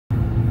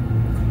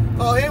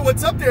Oh, hey,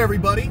 what's up there,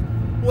 everybody?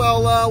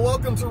 Well,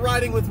 welcome to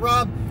Riding with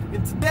Rob.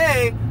 And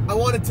today, I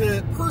wanted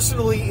to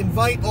personally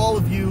invite all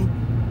of you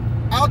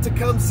out to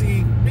come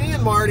see me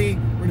and Marty.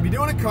 We're going to be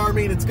doing a car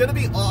meet. It's going to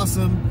be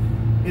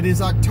awesome. It is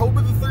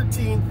October the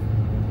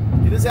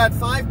 13th. It is at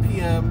 5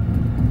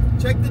 p.m.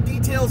 Check the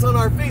details on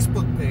our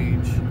Facebook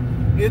page.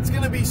 It's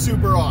going to be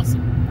super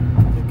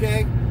awesome.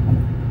 Okay?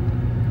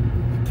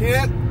 I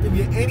can't give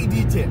you any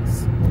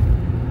details,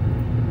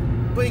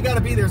 but you got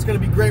to be there. It's going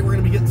to be great. We're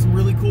going to be getting some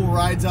really cool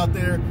rides out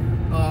there.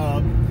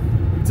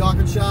 We're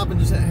talking shop and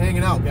just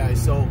hanging out,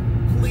 guys. So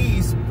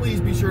please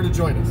be sure to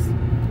join us.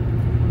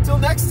 Until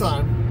next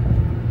time,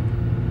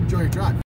 enjoy your drive.